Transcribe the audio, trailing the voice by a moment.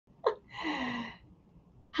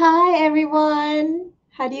Hi, everyone.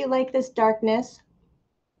 How do you like this darkness?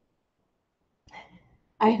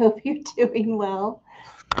 I hope you're doing well.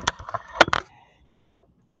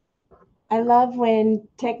 I love when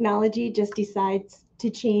technology just decides to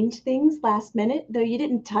change things last minute, though you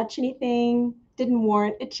didn't touch anything, didn't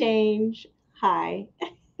warrant a change. Hi.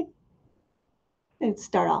 Let's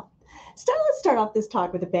start off. Let's start off this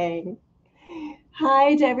talk with a bang.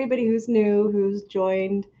 Hi to everybody who's new, who's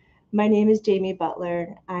joined. My name is Jamie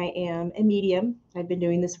Butler. I am a medium. I've been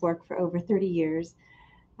doing this work for over 30 years.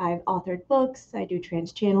 I've authored books, I do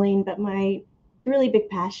trance channeling, but my really big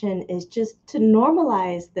passion is just to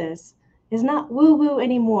normalize this. It's not woo woo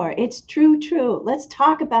anymore. It's true, true. Let's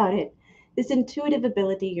talk about it. This intuitive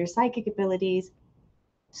ability, your psychic abilities,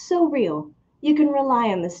 so real. You can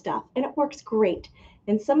rely on this stuff and it works great.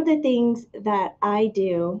 And some of the things that I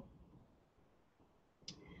do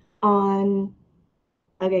on,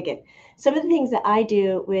 okay, good. Some of the things that I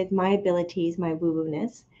do with my abilities, my woo woo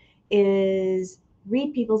ness, is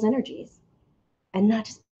read people's energies and not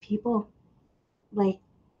just people, like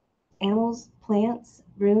animals, plants,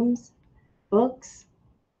 rooms, books,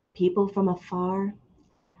 people from afar.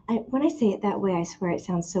 When I say it that way, I swear it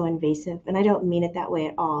sounds so invasive, and I don't mean it that way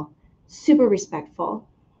at all. Super respectful.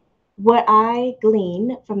 What I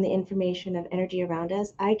glean from the information of energy around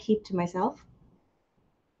us, I keep to myself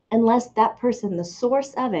unless that person, the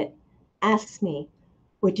source of it, asks me,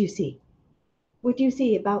 what do you see? What do you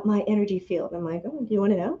see about my energy field? I'm like, oh, do you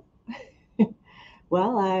want to know?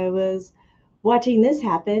 Well, I was watching this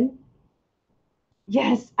happen.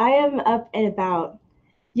 Yes, I am up and about.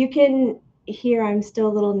 You can hear I'm still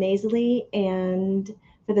a little nasally, and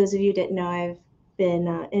for those of you who didn't know, I've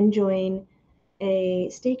been enjoying a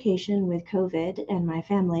staycation with COVID and my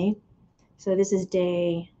family. So this is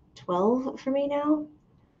day 12 for me now.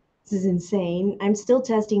 This is insane. I'm still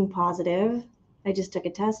testing positive. I just took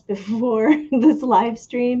a test before this live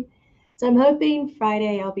stream. So I'm hoping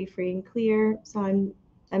Friday I'll be free and clear. So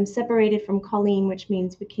I'm separated from Colleen, which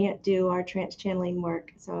means we can't do our trance channeling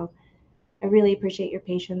work. So I really appreciate your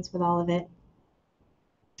patience with all of it.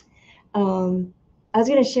 I was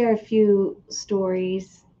going to share a few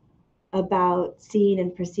stories about seeing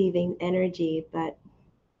and perceiving energy, but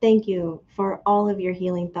thank you for all of your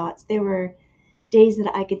healing thoughts. There were days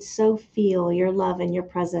that I could so feel your love and your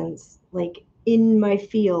presence, like in my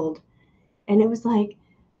field. And it was like,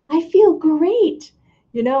 I feel great,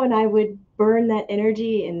 and I would burn that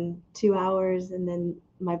energy in 2 hours. And then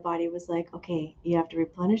my body was like, okay, you have to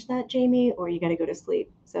replenish that, Jamie, or you got to go to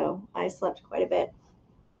sleep. So I slept quite a bit.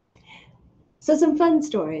 So, some fun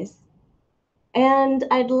stories. And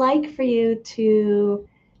I'd like for you to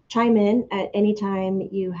chime in at any time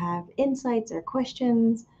you have insights or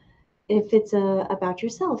questions. If it's about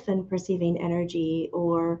yourself and perceiving energy,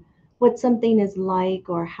 or what something is like,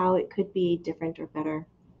 or how it could be different or better,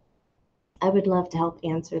 I would love to help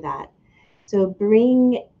answer that. So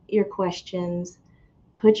bring your questions,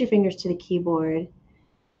 put your fingers to the keyboard.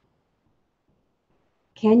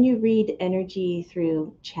 Can you read energy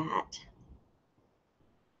through chat?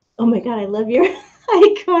 Oh my God, I love your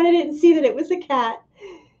icon. I didn't see that it was a cat.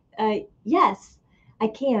 Yes, I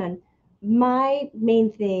can. My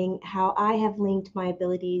main thing, how I have linked my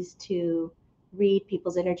abilities to read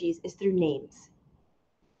people's energies, is through names.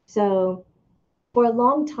 So for a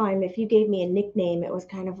long time, if you gave me a nickname, it was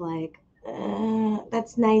kind of like,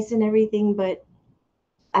 that's nice and everything, but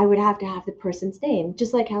I would have to have the person's name.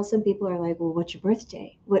 Just like how some people are like, well, what's your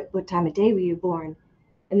birthday? What time of day were you born?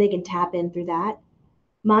 And they can tap in through that.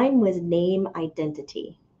 Mine was name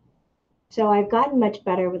identity. So I've gotten much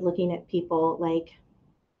better with looking at people like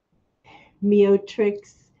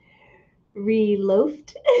Meotrix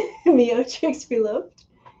Reloafed. Meotrix Reloafed.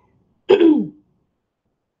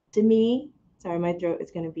 To me, sorry, my throat is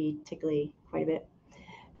going to be tickly quite a bit.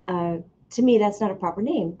 Uh, to me, that's not a proper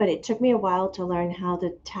name, but it took me a while to learn how to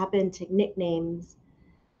tap into nicknames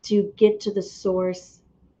to get to the source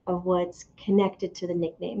of what's connected to the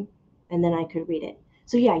nickname, and then I could read it.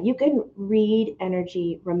 So, yeah, you can read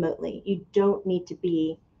energy remotely. You don't need to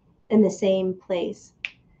be in the same place.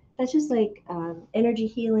 That's just like energy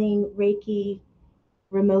healing, Reiki,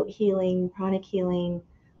 remote healing, pranic healing.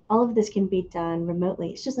 All of this can be done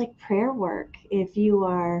remotely. It's just like prayer work. If you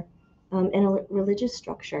are in a religious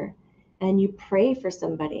structure and you pray for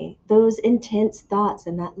somebody, those intense thoughts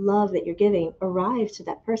and that love that you're giving arrives to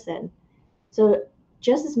that person. So,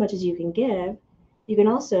 just as much as you can give, you can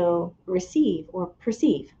also receive or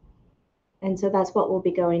perceive. And so that's what we'll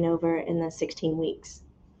be going over in the 16 weeks.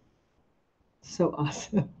 So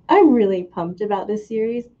awesome. I'm really pumped about this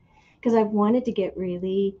series because I've wanted to get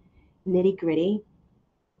really nitty gritty,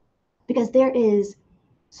 because there is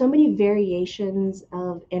so many variations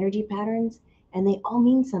of energy patterns, and they all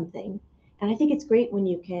mean something. And I think it's great when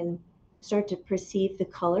you can start to perceive the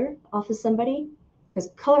color off of somebody, because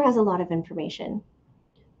color has a lot of information,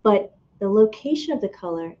 but the location of the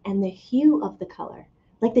color and the hue of the color,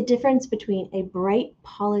 like the difference between a bright,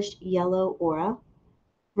 polished yellow aura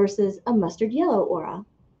versus a mustard yellow aura.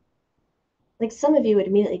 Like some of you would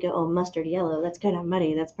immediately go, oh, mustard yellow, that's kind of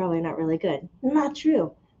muddy. That's probably not really good. Not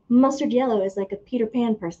true. Mustard yellow is like a Peter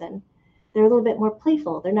Pan person. They're a little bit more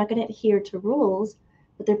playful. They're not going to adhere to rules,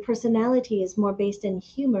 but their personality is more based in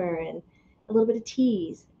humor and a little bit of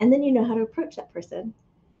tease. And then you know how to approach that person.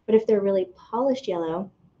 But if they're really polished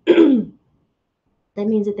yellow, that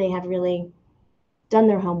means that they have really done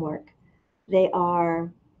their homework. They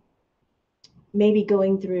are maybe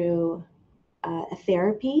going through a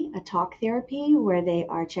therapy, a talk therapy, where they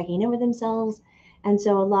are checking in with themselves. And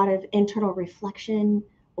so a lot of internal reflection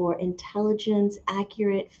or intelligence,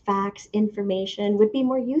 accurate facts, information would be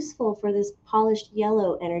more useful for this polished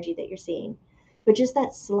yellow energy that you're seeing. But just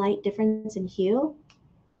that slight difference in hue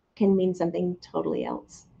can mean something totally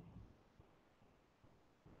else.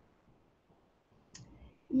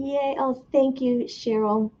 Yay. Oh, thank you,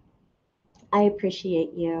 Cheryl. I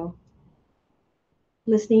appreciate you.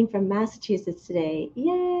 Listening from Massachusetts today.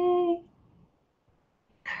 Yay.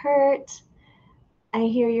 Kurt, I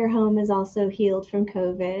hear your home is also healed from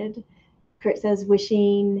COVID. Kurt says,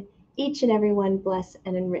 wishing each and every one blessed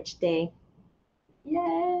and enriched day.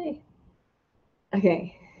 Yay.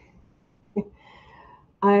 Okay.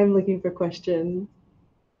 I'm looking for questions.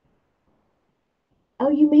 Oh,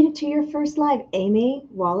 you made it to your first live. Amy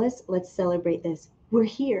Wallace, let's celebrate this. We're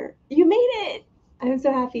here. You made it. I'm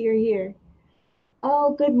so happy you're here.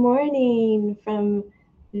 Oh, good morning from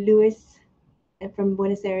Luis and from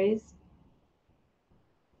Buenos Aires.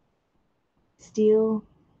 Steel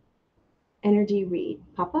Energy Read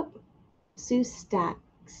pop up. Sue Stack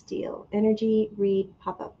Steel Energy Read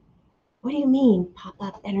pop up. What do you mean, pop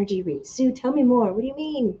up energy read? Sue, tell me more. What do you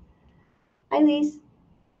mean? Hi, Lise.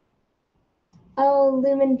 Oh,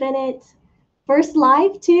 Lumen Bennett. First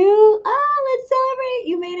live, too? Oh, let's celebrate.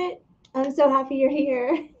 You made it. I'm so happy you're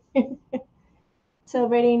here.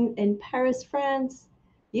 Celebrating in Paris, France.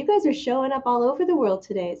 You guys are showing up all over the world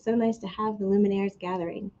today. It's so nice to have the Luminaires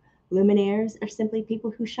gathering. Luminaires are simply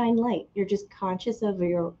people who shine light. You're just conscious of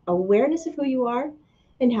your awareness of who you are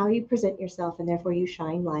and how you present yourself, and therefore you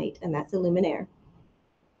shine light, and that's a Luminaire.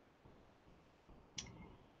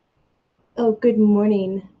 Oh, good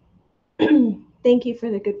morning. Thank you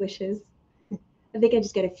for the good wishes. I think I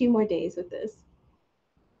just got a few more days with this.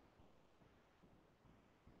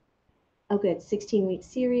 Oh, good. 16-week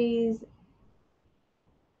series.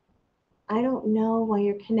 I don't know why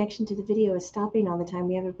your connection to the video is stopping all the time.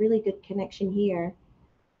 We have a really good connection here.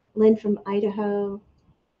 Lynn from Idaho.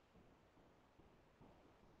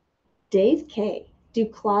 Dave K. Do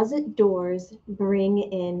closet doors bring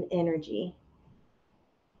in energy?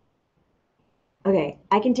 Okay,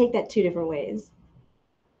 I can take that two different ways.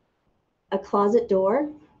 A closet door,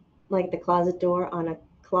 like the closet door on a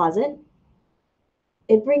closet,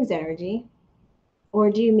 it brings energy. Or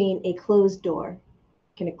do you mean a closed door?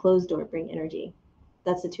 Can a closed door bring energy?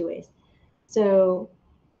 That's the two ways. So,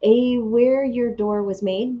 where your door was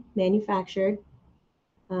made, manufactured,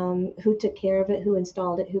 who took care of it, who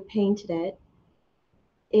installed it, who painted it.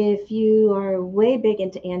 If you are way big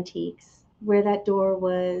into antiques, where that door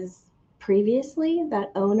was previously,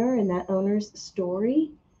 that owner and that owner's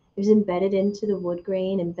story is embedded into the wood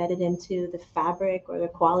grain, embedded into the fabric or the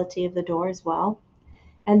quality of the door as well.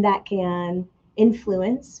 And that can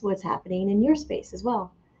influence what's happening in your space as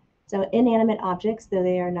well. So inanimate objects, though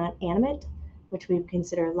they are not animate, which we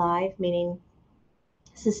consider live, meaning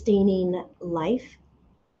sustaining life,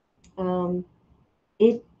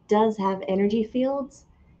 it does have energy fields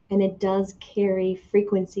and it does carry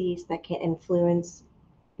frequencies that can influence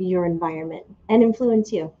your environment and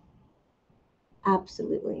influence you.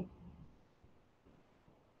 Absolutely.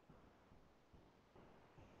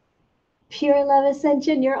 Pure Love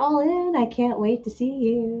Ascension, you're all in. I can't wait to see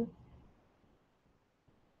you.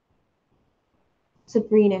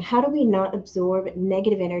 Sabrina, how do we not absorb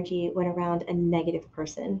negative energy when around a negative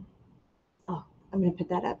person? Oh, I'm going to put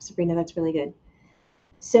that up. Sabrina, that's really good.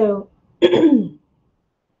 So, excuse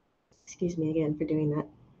me again for doing that.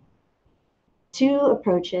 Two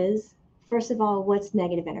approaches. First of all, what's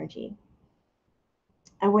negative energy?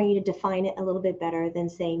 I want you to define it a little bit better than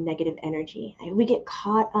saying negative energy. We get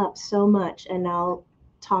caught up so much, and I'll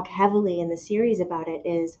talk heavily in the series about it,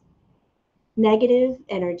 is negative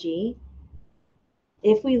energy.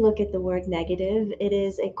 If we look at the word negative, it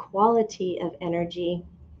is a quality of energy.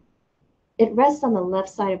 It rests on the left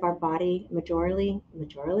side of our body, majorly, we're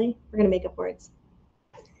going to make up words.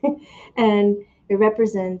 And it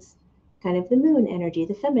represents kind of the moon energy,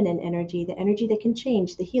 the feminine energy, the energy that can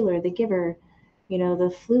change, the healer, the giver,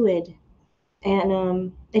 the fluid.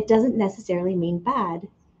 And it doesn't necessarily mean bad.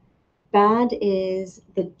 Bad is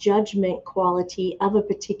the judgment quality of a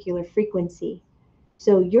particular frequency.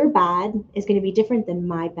 So your bad is going to be different than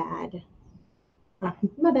my bad.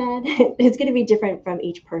 My bad. It's going to be different from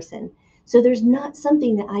each person. So there's not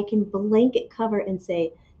something that I can blanket cover and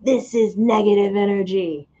say, this is negative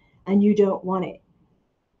energy and you don't want it.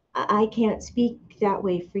 I can't speak that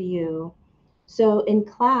way for you. So in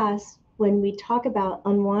class, when we talk about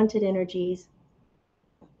unwanted energies,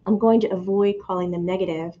 I'm going to avoid calling them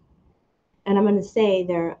negative, and I'm going to say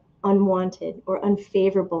they're unwanted or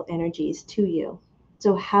unfavorable energies to you.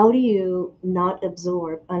 So, how do you not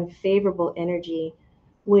absorb unfavorable energy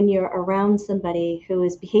when you're around somebody who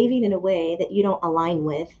is behaving in a way that you don't align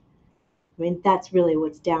with? I mean, that's really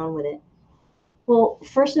what's down with it. Well,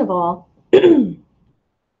 first of all, when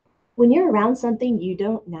you're around something you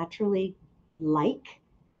don't naturally like,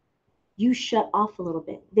 you shut off a little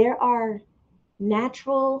bit. There are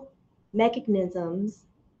natural mechanisms.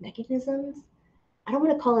 I don't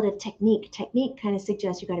want to call it a technique. Technique kind of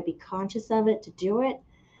suggests you got to be conscious of it to do it.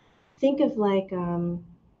 Think of like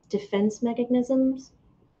defense mechanisms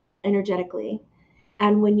energetically.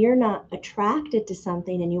 And when you're not attracted to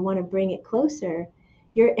something and you want to bring it closer,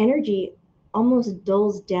 your energy almost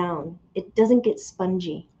dulls down. It doesn't get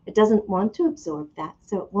spongy. It doesn't want to absorb that,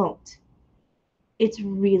 so it won't. It's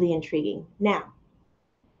really intriguing. Now,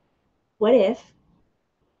 what if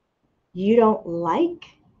you don't like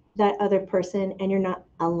that other person and you're not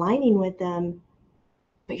aligning with them,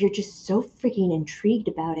 but you're just so freaking intrigued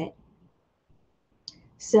about it?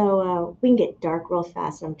 So we can get dark real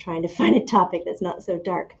fast. I'm trying to find a topic that's not so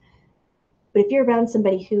dark. But if you're around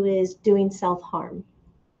somebody who is doing self harm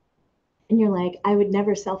and you're like, I would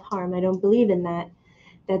never self harm, I don't believe in that,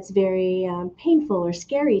 that's very painful or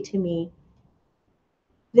scary to me,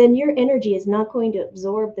 then your energy is not going to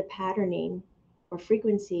absorb the patterning or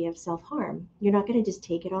frequency of self harm. You're not going to just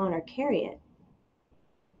take it on or carry it.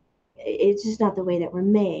 It's just not the way that we're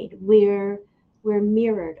made. We're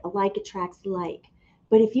mirrored. Alike attracts like.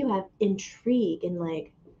 But if you have intrigue and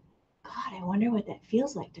like, God, I wonder what that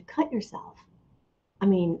feels like to cut yourself. I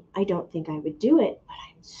mean, I don't think I would do it, but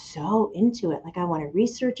I'm so into it. Like, I want to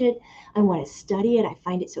research it. I want to study it. I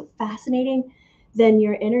find it so fascinating. Then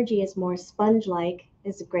your energy is more sponge like,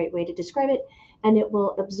 is a great way to describe it. And it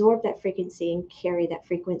will absorb that frequency and carry that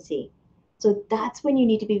frequency. So that's when you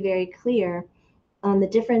need to be very clear on the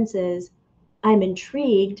differences. I'm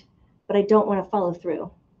intrigued, but I don't want to follow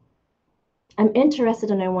through. I'm interested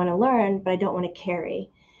and I want to learn, but I don't want to carry.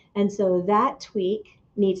 And so that tweak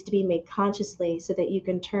needs to be made consciously so that you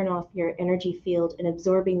can turn off your energy field and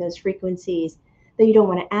absorbing those frequencies that you don't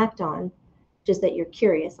want to act on, just that you're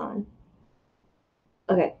curious on.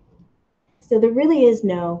 Okay, so there really is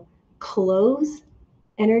no close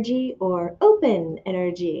energy or open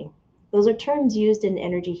energy. Those are terms used in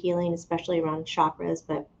energy healing, especially around chakras,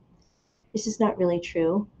 but it's just not really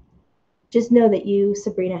true. Just know that you,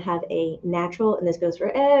 Sabrina, have a natural, and this goes for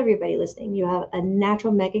everybody listening, you have a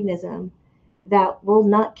natural mechanism that will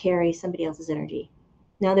not carry somebody else's energy.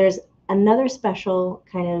 Now, there's another special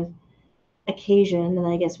kind of occasion that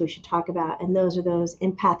I guess we should talk about, and those are those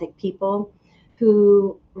empathic people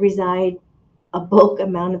who reside a bulk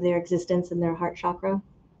amount of their existence in their heart chakra.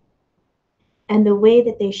 And the way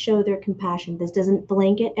that they show their compassion, this doesn't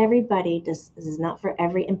blanket everybody, this is not for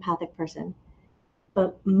every empathic person.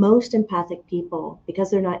 But most empathic people, because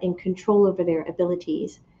they're not in control over their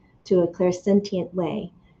abilities to a clairsentient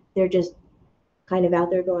way, they're just kind of out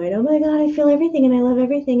there going, oh my God, I feel everything and I love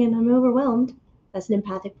everything and I'm overwhelmed. That's an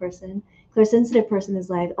empathic person. Clairsensitive person is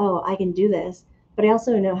like, oh, I can do this, but I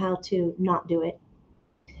also know how to not do it.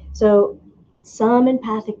 So some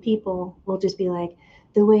empathic people will just be like,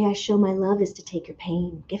 the way I show my love is to take your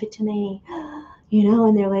pain, give it to me.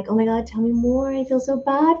 And they're like, oh my God, tell me more. I feel so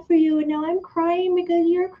bad for you. And now I'm crying because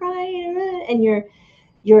you're crying. And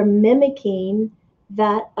you're mimicking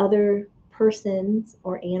that other person's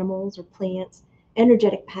or animals or plants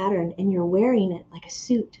energetic pattern, and you're wearing it like a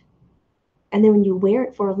suit. And then when you wear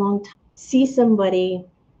it for a long time, see somebody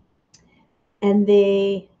and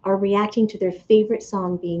they are reacting to their favorite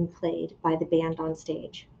song being played by the band on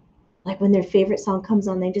stage. Like when their favorite song comes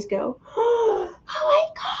on, they just go, oh my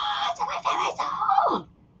God, it's my favorite song.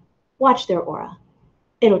 Watch their aura.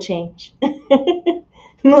 It'll change.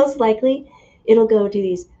 Most likely, it'll go to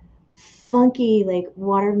these funky, like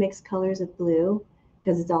water mixed colors of blue,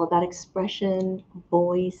 because it's all about expression,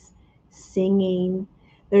 voice, singing.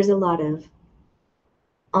 There's a lot of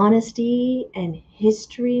honesty and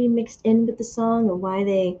history mixed in with the song and why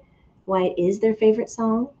it is their favorite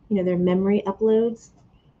song. You know, their memory uploads.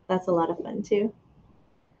 That's a lot of fun too.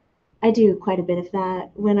 I do quite a bit of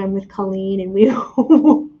that when I'm with Colleen and we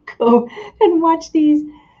go and watch these.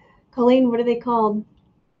 Colleen, what are they called?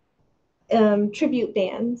 Tribute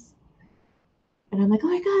bands. And I'm like, oh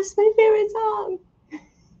my gosh, it's my favorite song.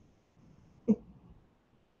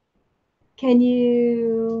 Can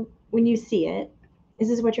you, when you see it, is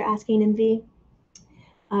this what you're asking in V?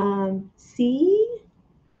 See,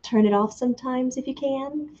 turn it off sometimes if you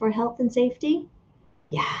can for health and safety.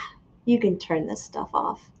 Yeah, you can turn this stuff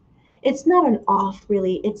off. It's not an off,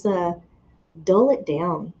 really. It's a dull it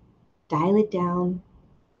down, dial it down,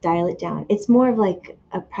 dial it down. It's more of like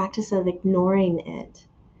a practice of ignoring it.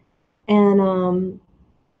 And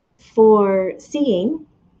for seeing,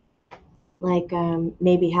 like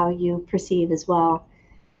maybe how you perceive as well,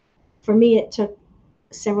 for me, it took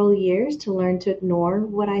several years to learn to ignore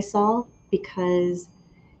what I saw because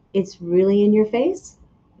it's really in your face.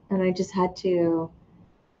 And I just had to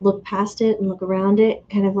look past it and look around it,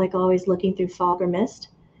 kind of like always looking through fog or mist.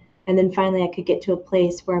 And then finally, I could get to a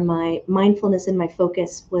place where my mindfulness and my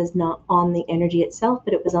focus was not on the energy itself,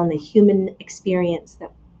 but it was on the human experience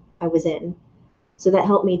that I was in. So that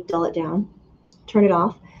helped me dull it down, turn it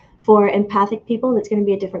off. For empathic people, it's going to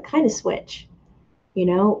be a different kind of switch. You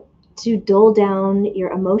know, to dull down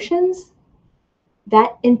your emotions,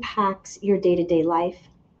 that impacts your day to day life.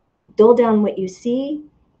 Dull down what you see,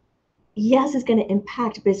 yes, it's going to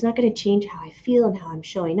impact, but it's not going to change how I feel and how I'm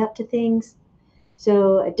showing up to things.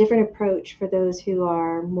 So, a different approach for those who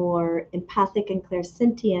are more empathic and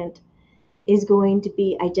clairsentient is going to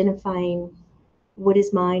be identifying what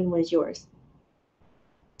is mine, what is yours.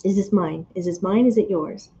 Is this mine? Is this mine? Is it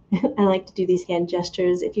yours? I like to do these hand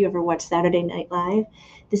gestures. If you ever watch Saturday Night Live,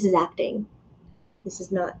 this is acting. This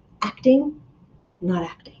is not acting, not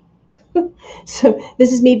acting. So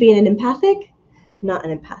this is me being an empathic, not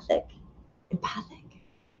an empathic. Empathic.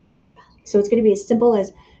 So it's going to be as simple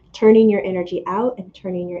as turning your energy out and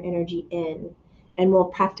turning your energy in. And we'll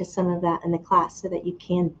practice some of that in the class so that you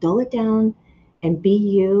can dull it down and be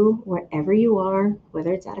you wherever you are,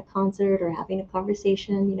 whether it's at a concert or having a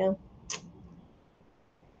conversation, you know.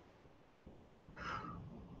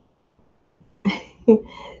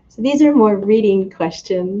 So these are more reading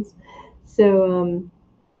questions. So,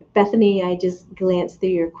 Bethany, I just glanced through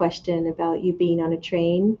your question about you being on a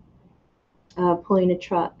train, pulling a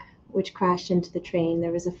truck, which crashed into the train.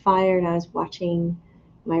 There was a fire, and I was watching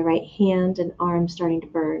my right hand and arm starting to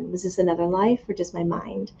burn. Was this another life or just my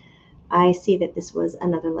mind? I see that this was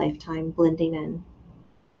another lifetime blending in.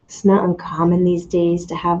 It's not uncommon these days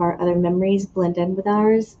to have our other memories blend in with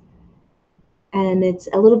ours. And it's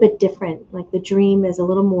a little bit different. Like the dream is a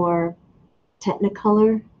little more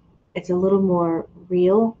technicolor, it's a little more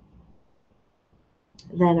real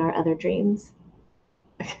than our other dreams.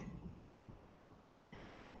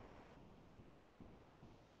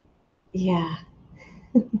 Yeah.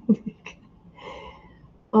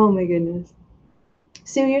 Oh my goodness.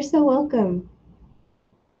 Sue, you're so welcome.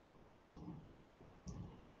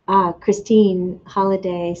 Christine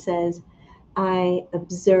Holiday says, I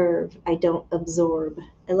observe, I don't absorb.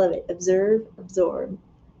 I love it. Observe, absorb.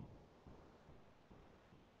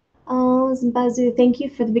 Oh, Zimbazu, thank you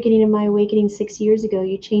for the beginning of my awakening 6 years ago.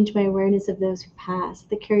 You changed my awareness of those who passed.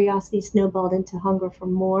 The curiosity snowballed into hunger for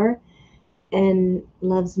more and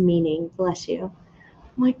love's meaning. Bless you.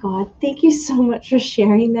 Oh my God, thank you so much for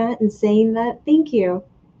sharing that and saying that. Thank you.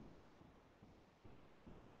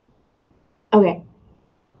 Okay.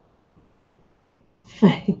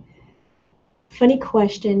 Funny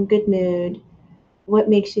question, good mood. What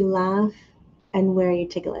makes you laugh and where are you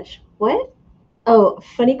ticklish? What? Oh,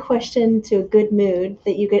 funny question to a good mood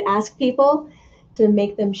that you could ask people to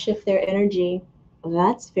make them shift their energy. Well,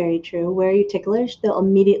 that's very true. Where are you ticklish? They'll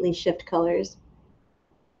immediately shift colors.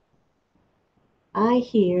 I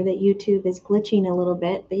hear that YouTube is glitching a little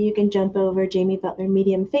bit, but you can jump over Jamie Butler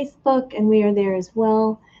Medium Facebook, and we are there as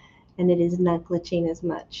well, and it is not glitching as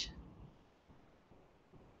much.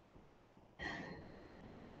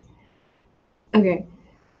 Okay,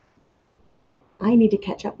 I need to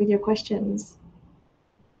catch up with your questions.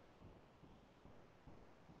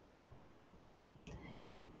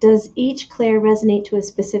 Does each clair resonate to a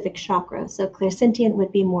specific chakra? So clairsentient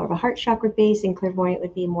would be more of a heart chakra base, and clairvoyant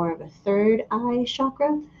would be more of a third eye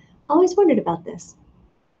chakra. Always wondered about this.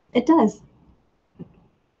 It does.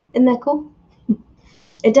 Isn't that cool?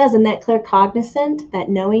 It does, and that claircognizant, that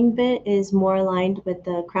knowing bit, is more aligned with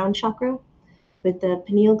the crown chakra, with the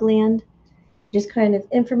pineal gland. Just kind of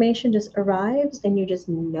information just arrives and you just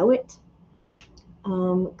know it.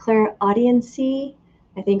 Clairaudiency,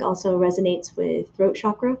 I think, also resonates with throat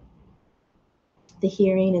chakra, the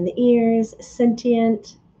hearing in the ears,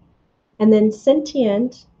 sentient. And then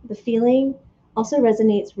sentient, the feeling, also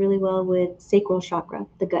resonates really well with sacral chakra,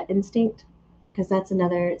 the gut instinct, because that's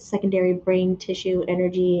another secondary brain tissue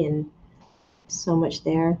energy and so much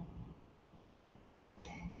there.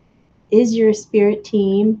 Is your spirit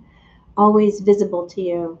team always visible to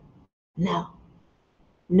you? No,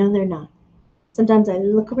 no, they're not. Sometimes I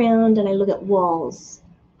look around and I look at walls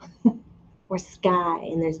or sky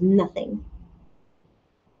and there's nothing.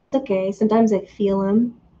 It's okay. Sometimes I feel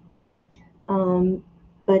them. Um,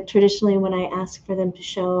 but traditionally, when I ask for them to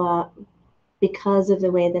show up, because of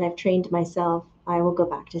the way that I've trained myself, I will go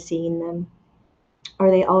back to seeing them.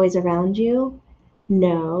 Are they always around you?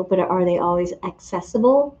 No, but are they always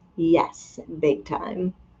accessible? Yes, big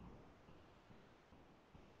time.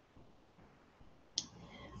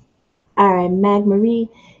 All right, Mag Marie,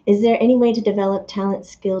 is there any way to develop talent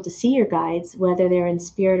skill to see your guides, whether they're in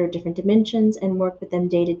spirit or different dimensions, and work with them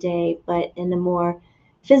day to day, but in a more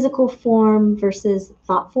physical form versus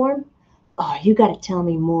thought form? Oh, you got to tell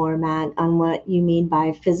me more, Mag, on what you mean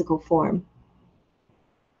by physical form.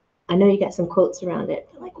 I know you got some quotes around it.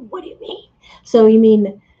 Like, what do you mean? So you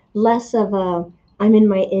mean less of a I'm in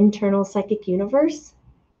my internal psychic universe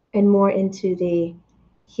and more into the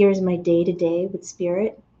here's my day to day with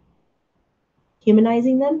spirit,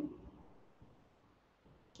 humanizing them?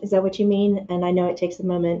 Is that what you mean? And I know it takes a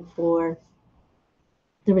moment for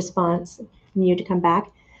the response from you to come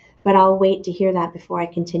back, but I'll wait to hear that before I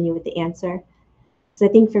continue with the answer. So I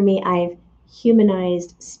think for me, I've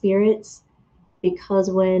humanized spirits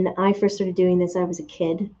because when I first started doing this, I was a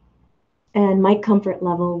kid. And my comfort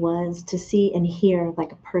level was to see and hear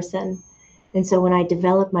like a person. And so when I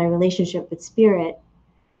developed my relationship with spirit,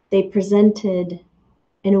 they presented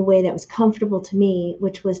in a way that was comfortable to me,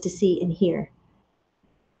 which was to see and hear.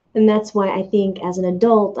 And that's why I think as an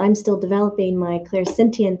adult, I'm still developing my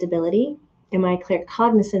clairsentient ability and my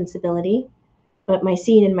claircognizance ability, but my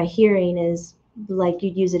seeing and my hearing is like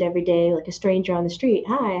you'd use it every day, like a stranger on the street.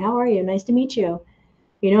 Hi, how are you? Nice to meet you.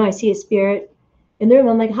 You know, I see a spirit in the room.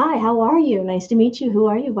 I'm like, hi, how are you? Nice to meet you. Who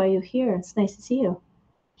are you? Why are you here? It's nice to see you.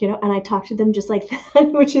 You know, and I talk to them just like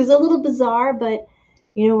that, which is a little bizarre, but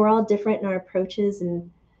you know, we're all different in our approaches.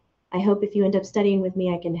 And I hope if you end up studying with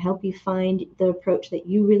me, I can help you find the approach that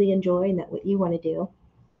you really enjoy and that what you want to do.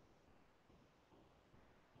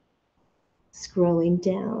 Scrolling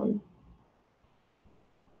down.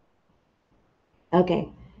 Okay.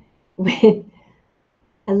 I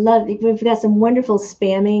love it. We've got some wonderful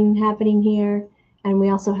spamming happening here. And we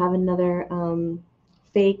also have another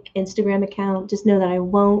fake Instagram account. Just know that I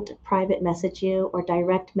won't private message you or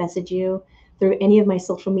direct message you through any of my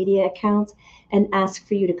social media accounts and ask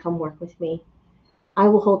for you to come work with me. I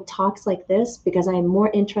will hold talks like this because I am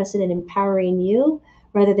more interested in empowering you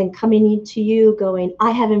rather than coming to you going,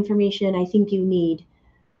 I have information I think you need.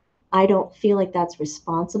 I don't feel like that's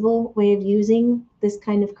responsible way of using this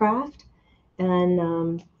kind of craft.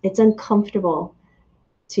 And it's uncomfortable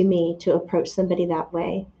to me to approach somebody that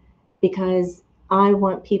way because I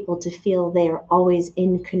want people to feel they are always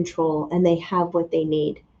in control and they have what they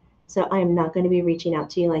need. So I am not going to be reaching out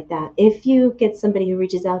to you like that. If you get somebody who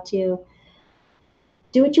reaches out to you,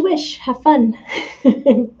 do what you wish, have fun.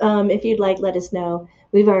 If you'd like, let us know.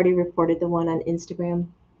 We've already reported the one on Instagram.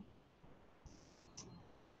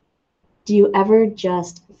 Do you ever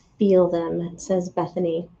just feel them? Says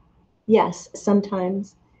Bethany. Yes,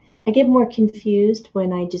 sometimes. I get more confused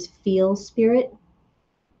when I just feel spirit.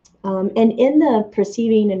 And in the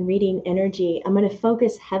perceiving and reading energy, I'm going to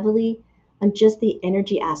focus heavily on just the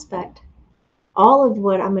energy aspect. All of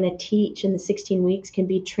what I'm going to teach in the 16 weeks can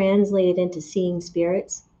be translated into seeing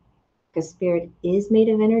spirits because spirit is made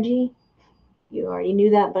of energy. You already knew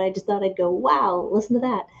that, but I just thought I'd go, wow, listen to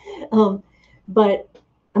that. But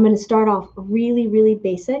I'm going to start off really, really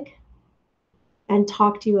basic and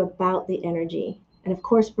talk to you about the energy. And of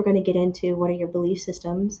course, we're going to get into what are your belief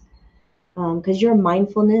systems, because your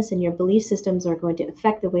mindfulness and your belief systems are going to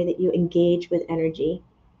affect the way that you engage with energy.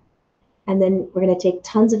 And then we're going to take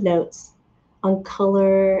tons of notes on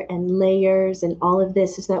color and layers and all of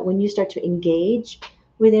this, so that when you start to engage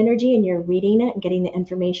with energy and you're reading it and getting the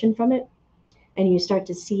information from it, and you start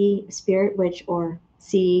to see spirit, which or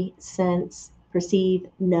see, sense, perceive,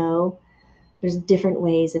 know, there's different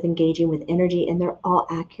ways of engaging with energy and they're all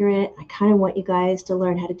accurate. I kind of want you guys to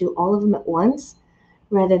learn how to do all of them at once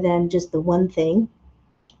rather than just the one thing.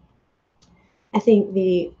 I think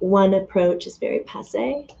the one approach is very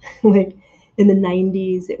passe. Like In the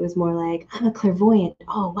 90s, it was more like, I'm a clairvoyant.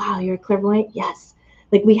 Oh, wow, you're a clairvoyant? Yes.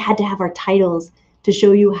 Like we had to have our titles to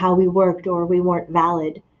show you how we worked or we weren't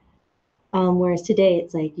valid. Whereas today,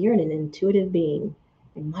 it's like, you're an intuitive being.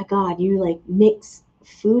 And my God, you like mix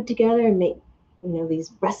food together and make,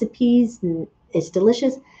 these recipes and it's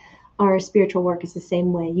delicious. Our spiritual work is the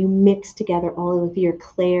same way. You mix together all of your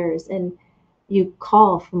clairs and you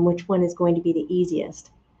call from which one is going to be the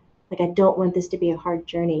easiest. Like, I don't want this to be a hard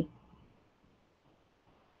journey.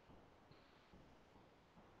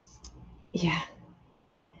 Yeah.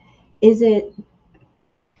 Is it,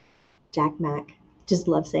 Jack Mack, just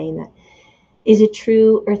love saying that. Is it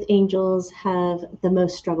true Earth angels have the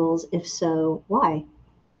most struggles? If so, why?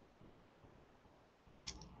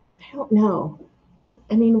 I don't know.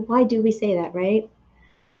 I mean, why do we say that, right?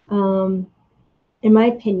 Um, in my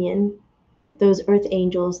opinion, those Earth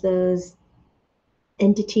angels, those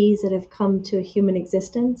entities that have come to a human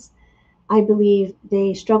existence, I believe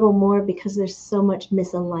they struggle more because there's so much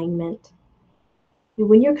misalignment.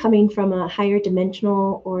 When you're coming from a higher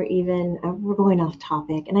dimensional, or even, we're going off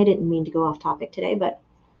topic, and I didn't mean to go off topic today, but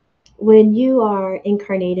when you are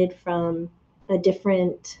incarnated from a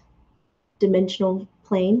different dimensional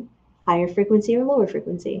plane, higher frequency or lower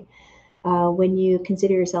frequency, when you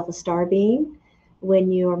consider yourself a star being,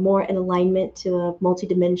 when you are more in alignment to a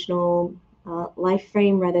multidimensional life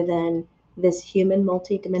frame rather than this human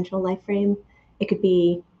multidimensional life frame, it could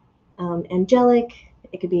be angelic,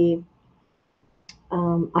 it could be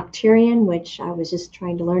Octarian, which I was just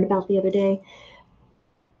trying to learn about the other day.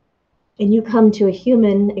 And you come to a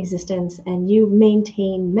human existence and you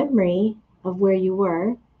maintain memory of where you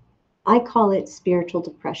were. I call it spiritual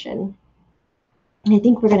depression. And I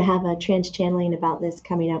think we're going to have a trans channeling about this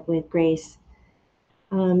coming up with Grace.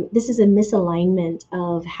 This is a misalignment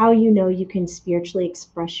of how you know you can spiritually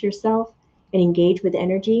express yourself and engage with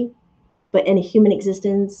energy, but in a human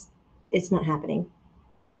existence, it's not happening.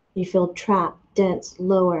 You feel trapped, dense,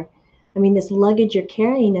 lower. I mean, this luggage you're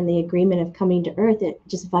carrying and the agreement of coming to Earth, it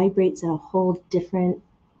just vibrates at a whole different,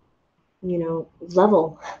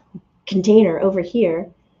 level container over here.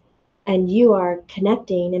 And you are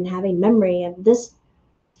connecting and having memory of this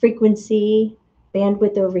frequency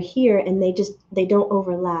bandwidth over here, and they don't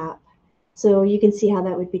overlap. So you can see how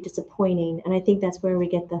that would be disappointing. And I think that's where we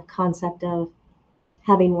get the concept of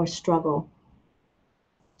having more struggle.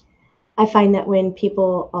 I find that when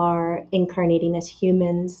people are incarnating as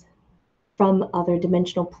humans from other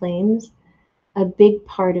dimensional planes, a big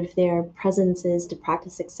part of their presence is to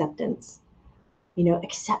practice acceptance.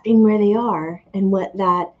 Accepting where they are and what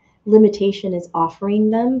that limitation is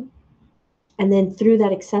offering them. And then through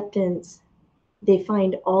that acceptance, they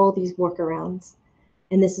find all these workarounds.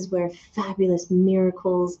 And this is where fabulous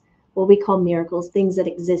miracles, what we call miracles, things that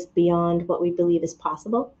exist beyond what we believe is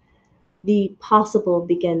possible, the possible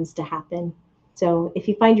begins to happen. So if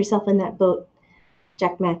you find yourself in that boat,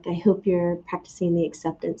 Jack Mack, I hope you're practicing the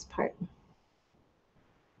acceptance part.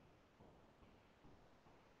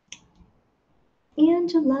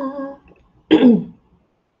 Angela.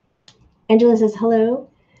 Angela says, hello.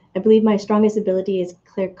 I believe my strongest ability is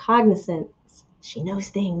claircognizance. She knows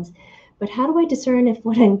things. But how do I discern if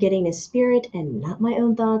what I'm getting is spirit and not my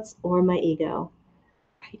own thoughts or my ego?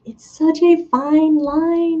 Right? It's such a fine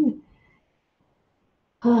line.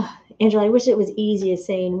 Oh, Angela, I wish it was easy as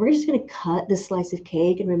saying, we're just going to cut this slice of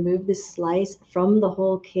cake and remove this slice from the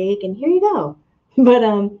whole cake, and here you go. But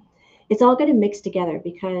it's all going to mix together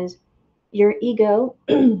because your ego,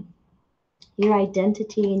 your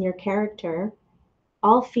identity, and your character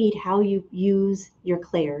all feed how you use your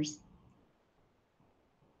clairs.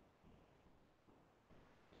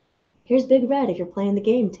 Here's Big Red. If you're playing the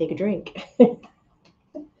game, take a drink.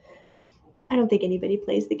 I don't think anybody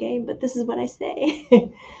plays the game, but this is what I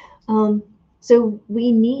say. um, so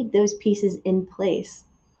we need those pieces in place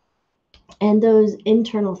and those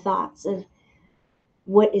internal thoughts of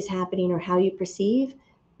what is happening or how you perceive.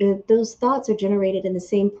 Those thoughts are generated in the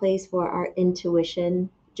same place where our intuition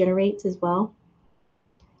generates as well.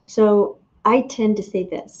 So I tend to say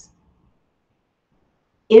this: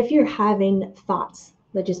 if you're having thoughts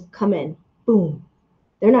that just come in, boom,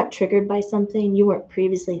 they're not triggered by something, you weren't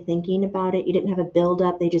previously thinking about it, you didn't have a build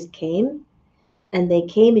up, they just came, and they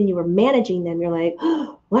came and you were managing them. You're like,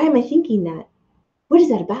 oh, why am I thinking that? What is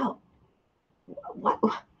that about? What,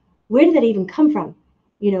 where did that even come from?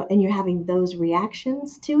 And you're having those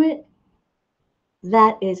reactions to it.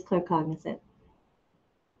 That is claircognizant.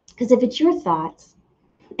 Because if it's your thoughts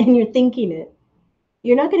and you're thinking it,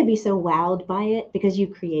 you're not going to be so wowed by it because you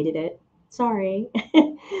created it. Sorry.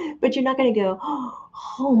 But you're not going to go,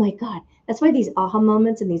 oh my God. That's why these aha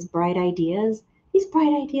moments and these bright ideas, These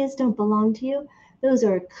bright ideas don't belong to you. Those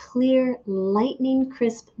are clear, lightning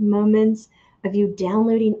crisp moments of you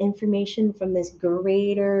downloading information from this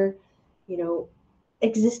greater, you know,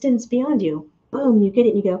 existence beyond you. Boom, you get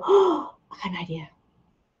it and you go, oh, I got an idea.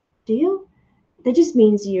 Do you? That just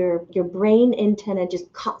means your brain antenna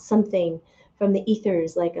just caught something from the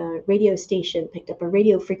ethers, like a radio station picked up a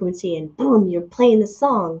radio frequency and boom, you're playing the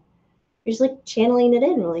song. You're just like channeling it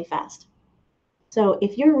in really fast. So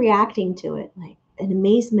if you're reacting to it like an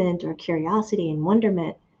amazement or curiosity and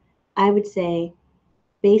wonderment, I would say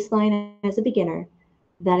baseline as a beginner,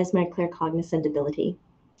 that is my claircognizant ability.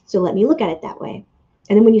 So let me look at it that way.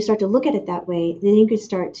 And then when you start to look at it that way, then you can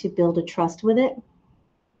start to build a trust with it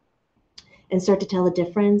and start to tell the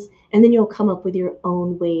difference. And then you'll come up with your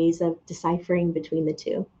own ways of deciphering between the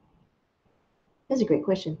two. That's a great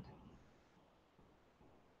question.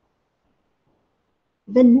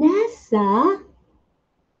 Vanessa,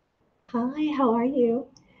 hi, how are you?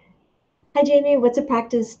 Hi, Jamie. What's a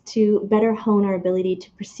practice to better hone our ability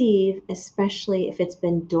to perceive, especially if it's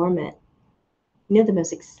been dormant? You know, the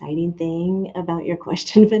most exciting thing about your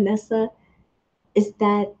question, Vanessa, is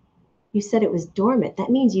that you said it was dormant. That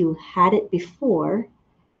means you had it before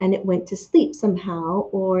and it went to sleep somehow,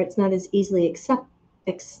 or it's not as easily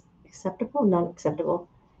acceptable, not acceptable,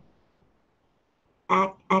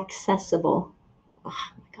 accessible. Oh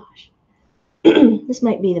my gosh. This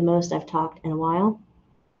might be the most I've talked in a while.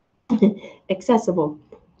 Accessible.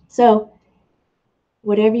 So,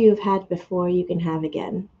 whatever you've had before, you can have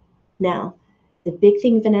again. Now, the big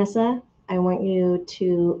thing, Vanessa, I want you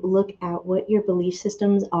to look at what your belief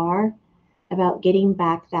systems are about getting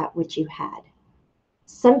back that which you had.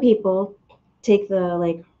 Some people take the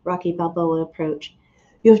like Rocky Balboa approach.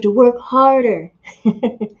 You have to work harder,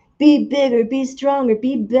 be bigger, be stronger,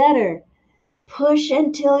 be better, push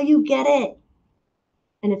until you get it.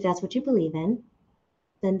 And if that's what you believe in,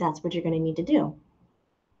 then that's what you're going to need to do.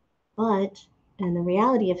 But, and the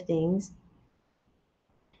reality of things,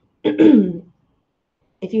 if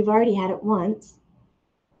you've already had it once,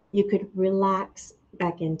 you could relax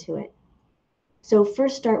back into it. So,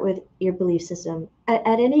 first start with your belief system. At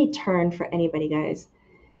any turn for anybody, guys,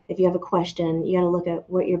 if you have a question, you got to look at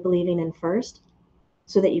what you're believing in first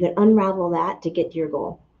so that you can unravel that to get to your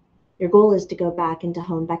goal. Your goal is to go back and to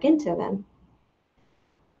hone back into them.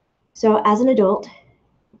 So, as an adult,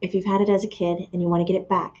 if you've had it as a kid and you want to get it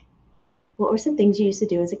back, what were some things you used to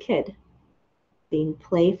do as a kid? Being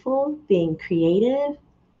playful, being creative.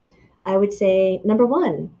 I would say number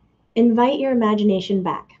one, invite your imagination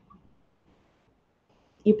back.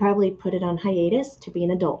 You probably put it on hiatus to be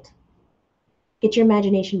an adult. Get your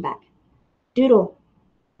imagination back. Doodle,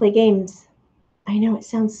 play games. I know it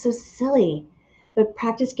sounds so silly, but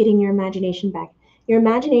practice getting your imagination back. Your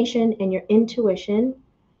imagination and your intuition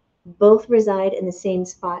both reside in the same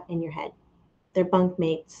spot in your head. They're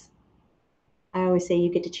bunkmates. I always say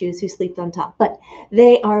you get to choose who sleeps on top, but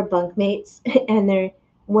they are bunkmates and they're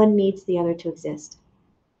one needs the other to exist.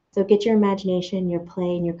 So get your imagination, your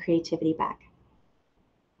play, and your creativity back.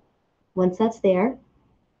 Once that's there,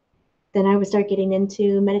 then I would start getting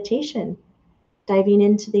into meditation, diving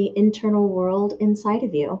into the internal world inside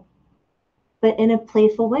of you, but in a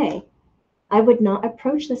playful way. I would not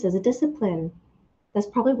approach this as a discipline. That's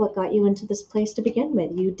probably what got you into this place to begin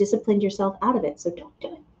with. You disciplined yourself out of it, so don't do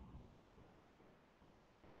it.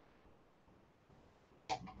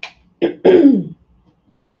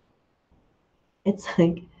 It's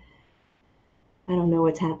like, I don't know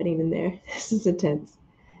what's happening in there. This is intense.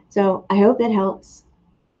 So I hope that helps.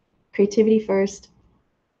 Creativity first.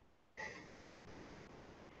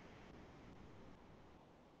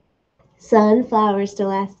 Sunflower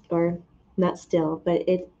still asked, or not still, but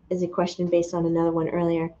it is a question based on another one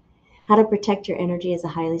earlier. How to protect your energy as a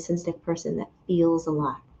highly sensitive person that feels a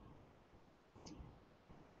lot.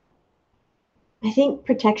 I think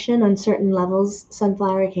protection on certain levels,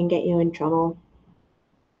 Sunflower, can get you in trouble.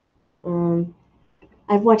 Um,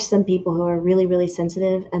 I've watched some people who are really, really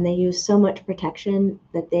sensitive and they use so much protection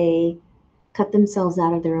that they cut themselves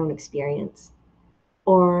out of their own experience.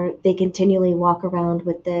 Or they continually walk around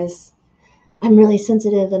with this, I'm really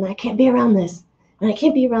sensitive and I can't be around this, and I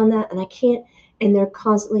can't be around that, and I can't. And they're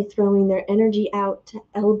constantly throwing their energy out to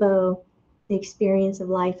elbow the experience of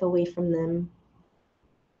life away from them.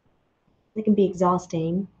 It can be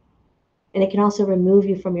exhausting, and it can also remove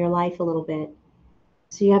you from your life a little bit.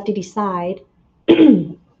 So you have to decide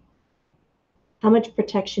how much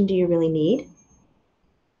protection do you really need?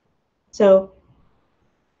 So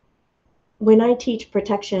when I teach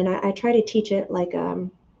protection, I try to teach it like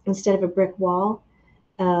instead of a brick wall,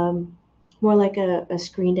 um, more like a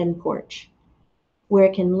screened in porch. where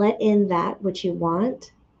it can let in that which you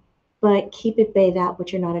want, but keep at bay that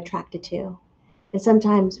which you're not attracted to. And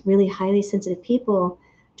sometimes really highly sensitive people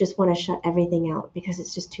just want to shut everything out because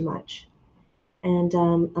it's just too much. And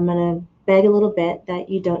I'm going to beg a little bit that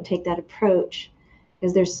you don't take that approach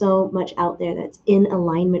because there's so much out there that's in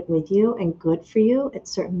alignment with you and good for you at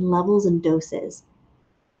certain levels and doses.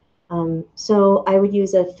 So I would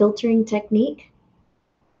use a filtering technique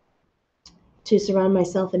to surround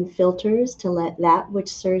myself in filters to let that which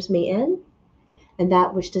serves me in and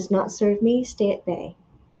that which does not serve me stay at bay.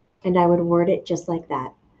 And I would word it just like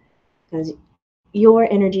that because your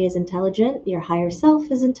energy is intelligent, your higher self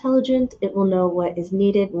is intelligent, it will know what is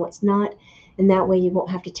needed and what's not. And that way you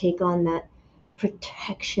won't have to take on that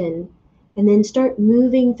protection and then start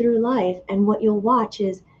moving through life. And what you'll watch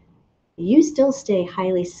is you still stay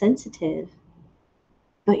highly sensitive,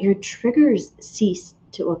 but your triggers cease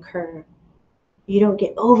to occur. You don't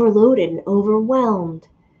get overloaded and overwhelmed.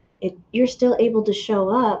 You're still able to show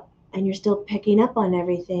up and you're still picking up on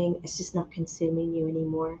everything. It's just not consuming you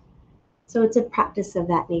anymore. So it's a practice of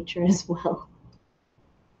that nature as well.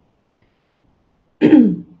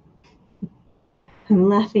 I'm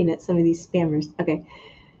laughing at some of these spammers. Okay.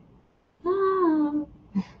 Ah,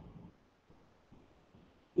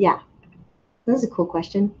 yeah, that was a cool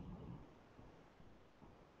question.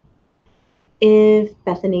 If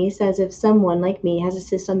Bethany says if someone like me has a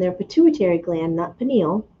cyst on their pituitary gland, not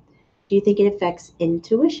pineal, do you think it affects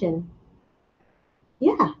intuition?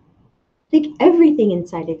 Yeah, I think everything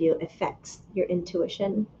inside of you affects your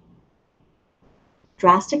intuition.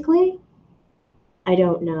 Drastically, I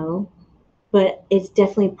don't know, but it's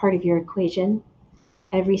definitely part of your equation.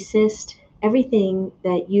 Every cyst, everything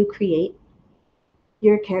that you create,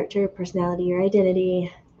 your character, personality, your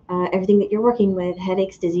identity, everything that you're working with,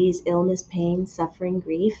 headaches, disease, illness, pain, suffering,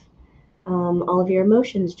 grief, all of your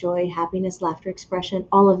emotions, joy, happiness, laughter, expression,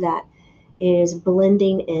 all of that is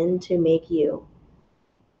blending in to make you.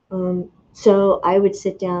 So I would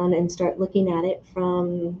sit down and start looking at it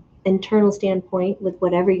from internal standpoint with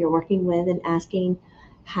whatever you're working with and asking,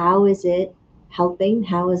 how is it helping?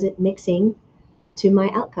 How is it mixing to my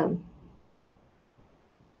outcome?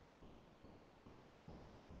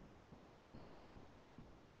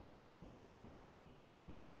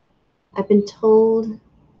 I've been told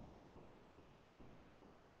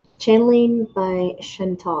channeling by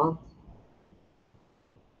Chantal.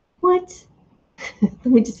 What? Let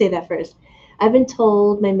me just say that first. I've been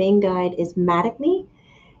told my main guide is mad at me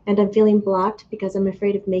and I'm feeling blocked because I'm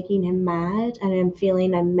afraid of making him mad and I'm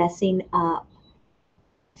feeling I'm messing up.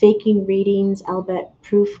 Faking readings, I'll bet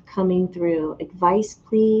proof coming through. Advice,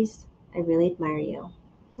 please. I really admire you.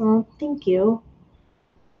 Oh, thank you.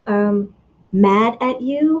 Um, Mad at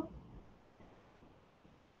you?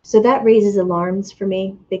 So that raises alarms for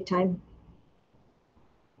me big time.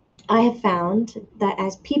 I have found that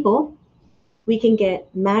as people, we can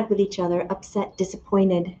get mad with each other, upset,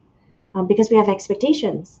 disappointed, because we have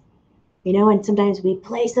expectations, and sometimes we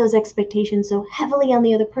place those expectations so heavily on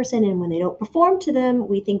the other person, and when they don't perform to them,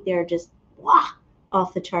 we think they're just wah,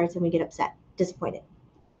 off the charts and we get upset, disappointed.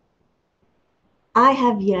 I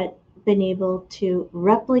have yet been able to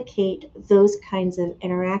replicate those kinds of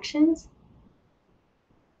interactions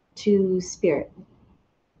to spirit,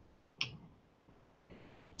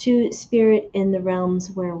 to spirit in the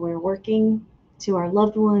realms where we're working, to our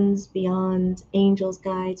loved ones, beyond, angels,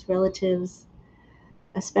 guides, relatives,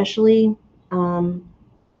 especially. Um,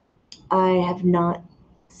 I have not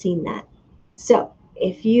seen that. So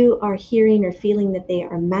if you are hearing or feeling that they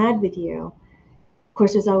are mad with you, of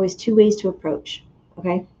course, there's always two ways to approach.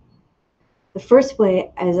 Okay. The first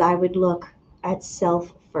way is I would look at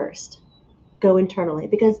self first, go internally,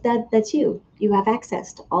 because that's you. You have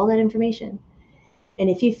access to all that information. And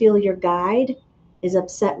if you feel your guide is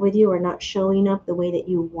upset with you or not showing up the way that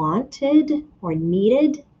you wanted or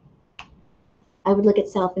needed, I would look at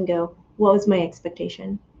self and go, what was my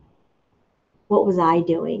expectation? What was I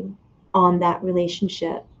doing on that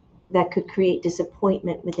relationship that could create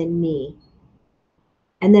disappointment within me?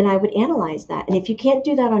 And then I would analyze that. And if you can't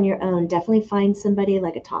do that on your own, definitely find somebody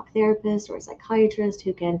like a talk therapist or a psychiatrist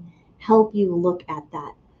who can help you look at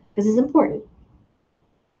that because it's important.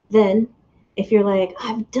 Then, if you're like,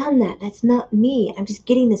 I've done that, that's not me, I'm just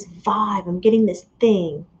getting this vibe, I'm getting this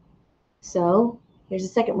thing. So, here's a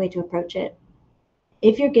second way to approach it.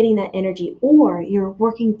 If you're getting that energy or you're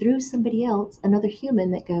working through somebody else, another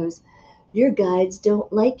human that goes, your guides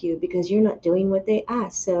don't like you because you're not doing what they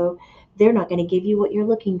ask. So they're not going to give you what you're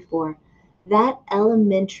looking for. That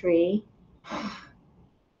elementary,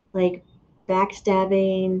 like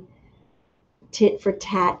backstabbing, tit for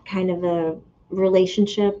tat kind of a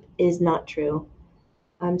relationship is not true.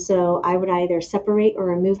 So I would either separate or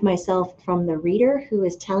remove myself from the reader who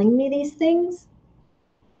is telling me these things,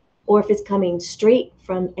 or if it's coming straight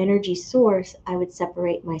from energy source, I would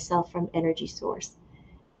separate myself from energy source,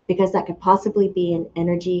 because that could possibly be an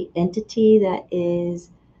energy entity that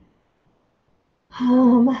is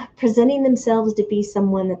presenting themselves to be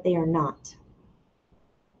someone that they are not.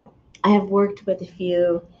 I have worked with a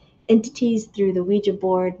few entities through the Ouija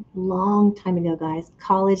board long time ago, guys.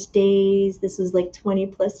 College days. This was like 20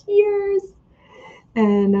 plus years.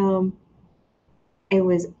 And it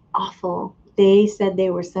was awful. They said they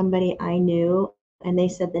were somebody I knew, and they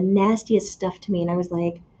said the nastiest stuff to me. And I was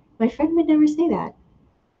like, my friend would never say that.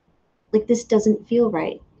 Like, this doesn't feel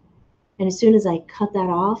right. And as soon as I cut that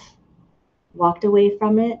off, walked away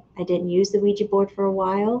from it, I didn't use the Ouija board for a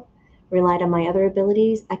while, relied on my other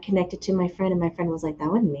abilities. I connected to my friend, and my friend was like,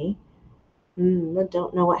 that wasn't me. I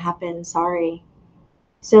don't know what happened. Sorry.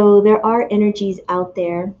 So there are energies out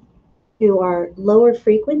there who are lower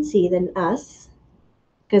frequency than us,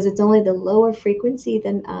 because it's only the lower frequency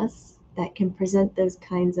than us that can present those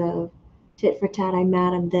kinds of tit for tat, I'm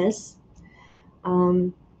mad, I'm this.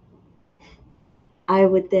 Um, I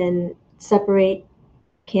would then separate,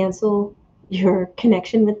 cancel your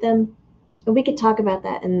connection with them. And we could talk about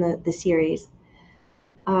that in the series.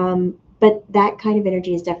 But that kind of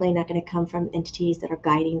energy is definitely not going to come from entities that are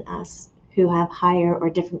guiding us, who have higher or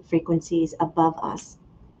different frequencies above us.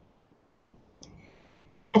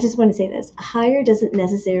 I just want to say this: higher doesn't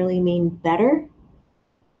necessarily mean better.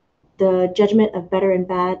 The judgment of better and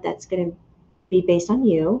bad, that's going to be based on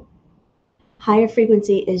you. Higher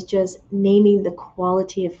frequency is just naming the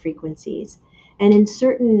quality of frequencies. And in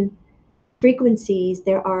certain frequencies,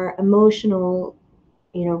 there are emotional,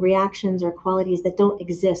 reactions or qualities that don't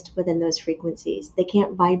exist within those frequencies. They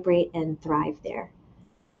can't vibrate and thrive there.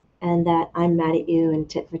 And that I'm mad at you and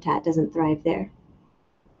tit for tat doesn't thrive there.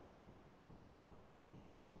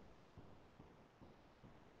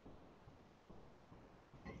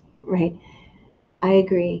 Right. I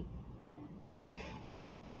agree.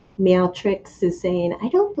 Meowtrix is saying, I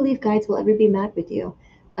don't believe guides will ever be mad with you.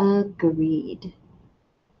 Agreed.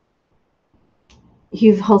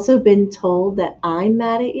 You've also been told that I'm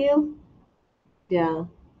mad at you? Yeah.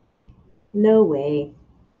 No way.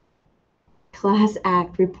 Class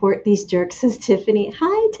act, report these jerks, says Tiffany.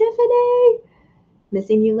 Hi, Tiffany.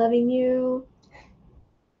 Missing you, loving you.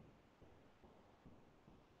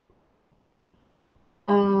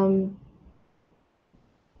 Um,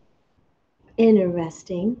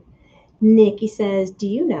 Interesting. Nikki says,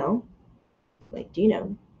 do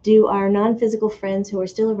our non physical friends who are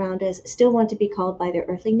still around us still want to be called by their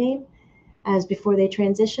earthly name as before they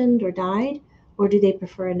transitioned or died? Or do they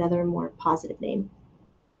prefer another more positive name?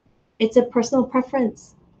 It's a personal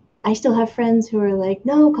preference. I still have friends who are like,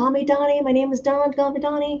 no, call me Donnie. My name is Don. Call me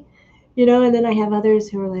Donnie. And then I have others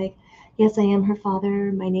who are like, yes, I am her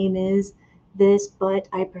father. My name is this, but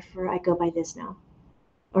I go by this now.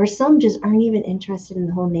 Or some just aren't even interested in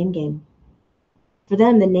the whole name game. For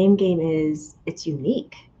them, the name game it's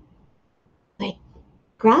unique. Like,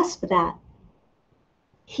 grasp that.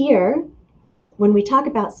 Here, when we talk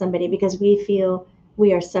about somebody because we feel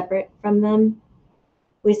we are separate from them,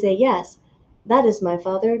 we say, yes, that is my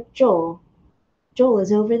father, Joel. Joel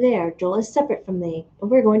is over there. Joel is separate from me. And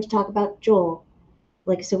we're going to talk about Joel.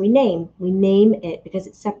 Like, so we name it because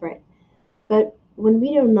it's separate. But when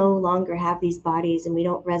we don't no longer have these bodies and we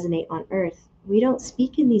don't resonate on earth, we don't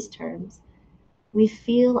speak in these terms. We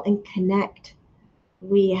feel and connect.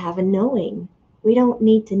 We have a knowing. We don't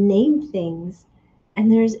need to name things.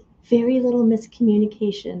 And there's very little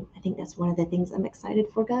miscommunication. I think that's one of the things I'm excited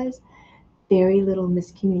for, guys. Very little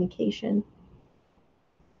miscommunication.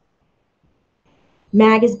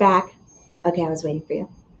 Mag is back. Okay, I was waiting for you.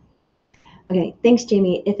 Okay, thanks,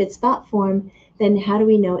 Jamie. If it's thought form, then how do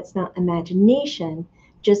we know it's not imagination,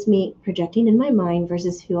 just me projecting in my mind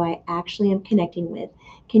versus who I actually am connecting with?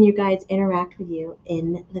 Can your guides interact with you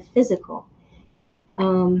in the physical?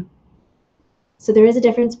 Um, so there is a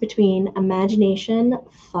difference between imagination,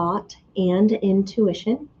 thought, and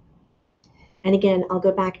intuition. And again, I'll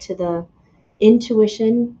go back to the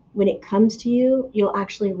intuition. When it comes to you, you'll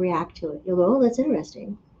actually react to it. You'll go, oh, that's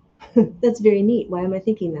interesting. That's very neat. Why am I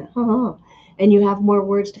thinking that? And you have more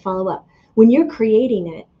words to follow up. When you're creating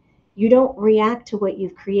it, you don't react to what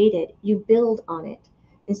you've created, you build on it.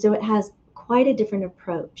 And so it has quite a different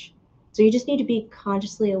approach. So you just need to be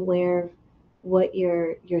consciously aware of what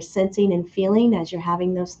you're sensing and feeling as you're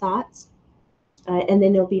having those thoughts. And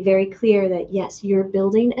then it'll be very clear that yes, you're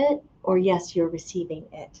building it, or yes, you're receiving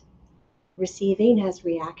it. Receiving has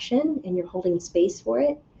reaction and you're holding space for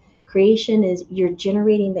it. Creation is you're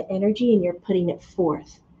generating the energy and you're putting it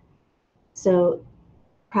forth. So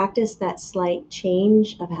practice that slight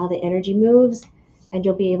change of how the energy moves, and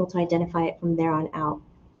you'll be able to identify it from there on out.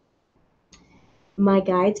 My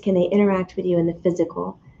guides, can they interact with you in the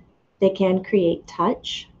physical? They can create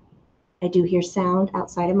touch. I do hear sound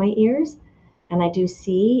outside of my ears, and I do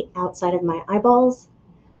see outside of my eyeballs.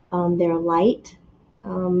 They're light.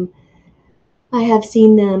 Um, I have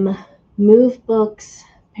seen them move books,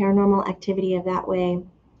 paranormal activity of that way,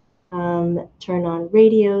 turn on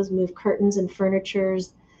radios, move curtains and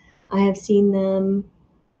furnitures. I have seen them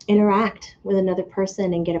interact with another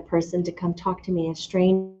person and get a person to come talk to me, a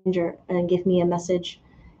stranger, and give me a message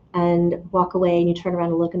and walk away, and you turn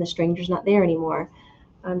around and look and the stranger's not there anymore.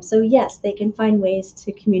 So yes, they can find ways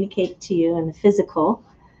to communicate to you in the physical.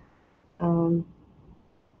 Um,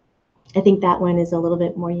 I think that one is a little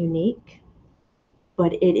bit more unique,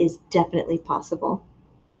 but it is definitely possible.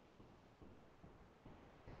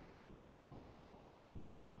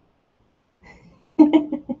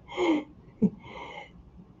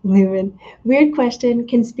 Lewin, weird question.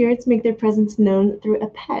 Can spirits make their presence known through a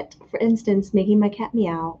pet? For instance, making my cat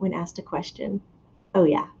meow when asked a question. Oh,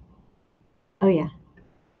 yeah. Oh, yeah.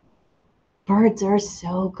 Birds are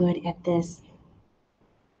so good at this.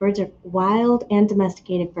 Birds are wild and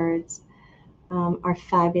domesticated birds are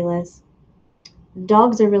fabulous.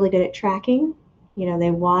 Dogs are really good at tracking. You know,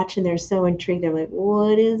 they watch and they're so intrigued. They're like,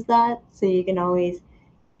 what is that? So you can always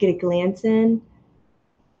get a glance in.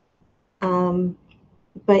 Um,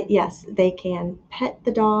 but yes, they can pet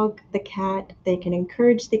the dog, the cat. They can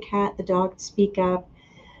encourage the cat, the dog to speak up.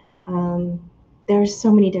 There are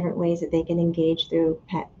so many different ways that they can engage through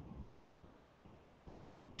pet.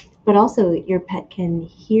 But also, your pet can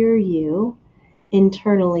hear you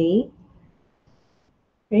internally,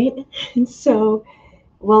 right? And so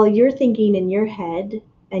while you're thinking in your head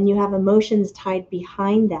and you have emotions tied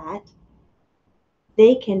behind that,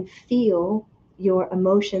 they can feel your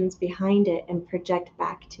emotions behind it and project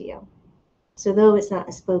back to you. So though it's not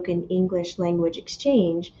a spoken English language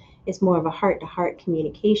exchange, it's more of a heart-to-heart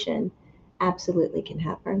communication. Absolutely can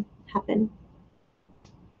happen.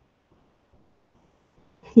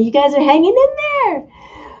 You guys are hanging in there.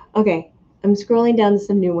 Okay, I'm scrolling down to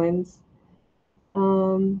some new ones.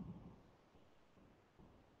 Um,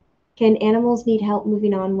 can animals need help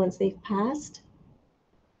moving on once they've passed?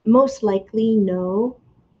 Most likely, no.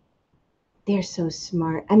 They're so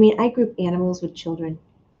smart. I mean, I group animals with children.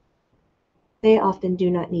 They often do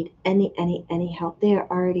not need any help. They are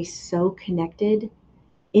already so connected.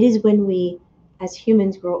 It is when we, as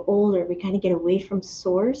humans, grow older, we kind of get away from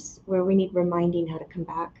source where we need reminding how to come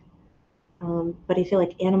back. But I feel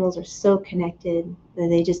like animals are so connected that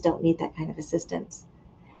they just don't need that kind of assistance.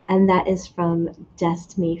 And that is from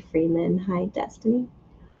Destiny Freeman. Hi, Destiny.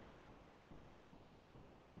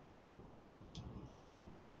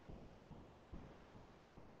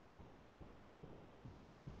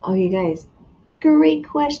 Oh, you guys, great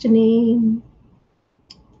questioning.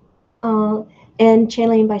 Uh, and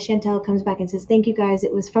Channeling by Chantel comes back and says, thank you guys.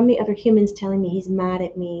 It was from the other humans telling me he's mad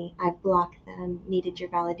at me. I blocked them, needed your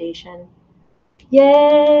validation.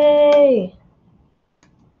 Yay!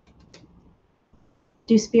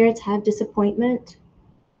 Do spirits have disappointment?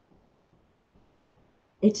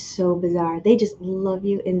 It's so bizarre. They just love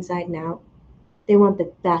you inside and out. They want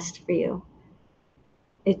the best for you.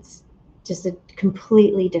 It's just a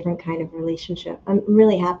completely different kind of relationship. I'm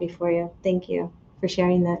really happy for you. Thank you for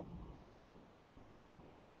sharing that.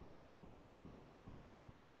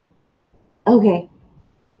 Okay.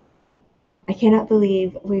 I cannot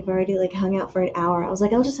believe we've already like hung out for an hour. I was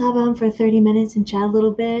like, I'll just have on for 30 minutes and chat a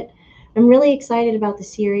little bit. I'm really excited about the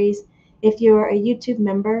series. If you're a YouTube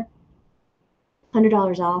member,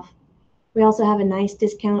 $100 off. We also have a nice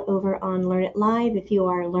discount over on Learn It Live if you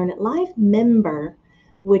are a Learn It Live member,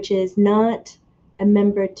 which is not a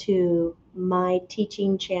member to my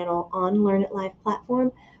teaching channel on Learn It Live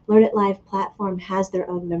platform. Learn It Live platform has their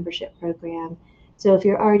own membership program. So if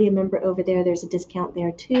you're already a member over there, there's a discount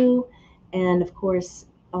there too. And of course,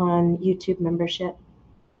 on YouTube membership.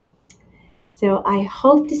 So I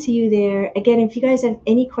hope to see you there. Again, if you guys have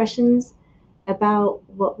any questions about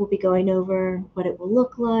what we'll be going over, what it will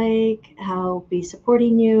look like, how I'll be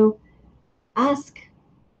supporting you, ask.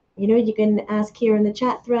 You know, you can ask here in the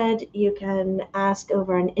chat thread. You can ask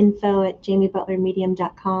over on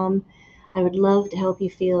info@jamiebutlermedium.com. I would love to help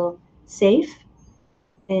you feel safe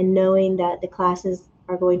and knowing that the classes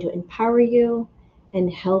are going to empower you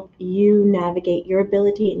and help you navigate your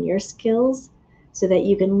ability and your skills so that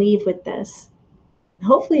you can leave with this.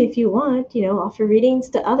 Hopefully, if you want, you know, offer readings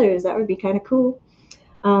to others. That would be kind of cool.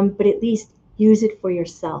 But at least use it for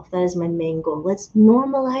yourself. That is my main goal. Let's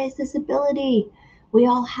normalize this ability. We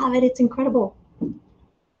all have it. It's incredible.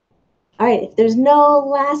 All right, if there's no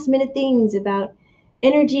last minute things about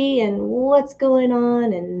energy and what's going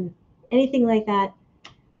on and anything like that,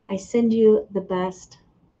 I send you the best.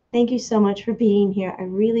 Thank you so much for being here. I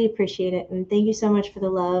really appreciate it. And thank you so much for the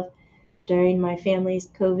love during my family's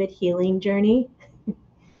COVID healing journey. I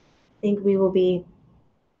think we will be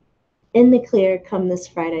in the clear come this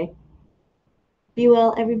Friday. Be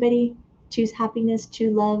well, everybody. Choose happiness,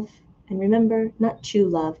 choose love. And remember, not chew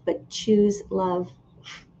love, but choose love.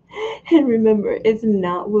 And remember, it's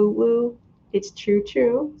not woo woo, it's true,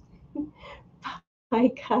 true.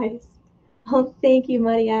 Bye, guys. Oh, thank you,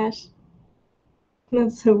 Muddy Ash.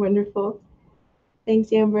 That's so wonderful.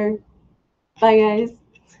 Thanks, Amber. Bye, guys.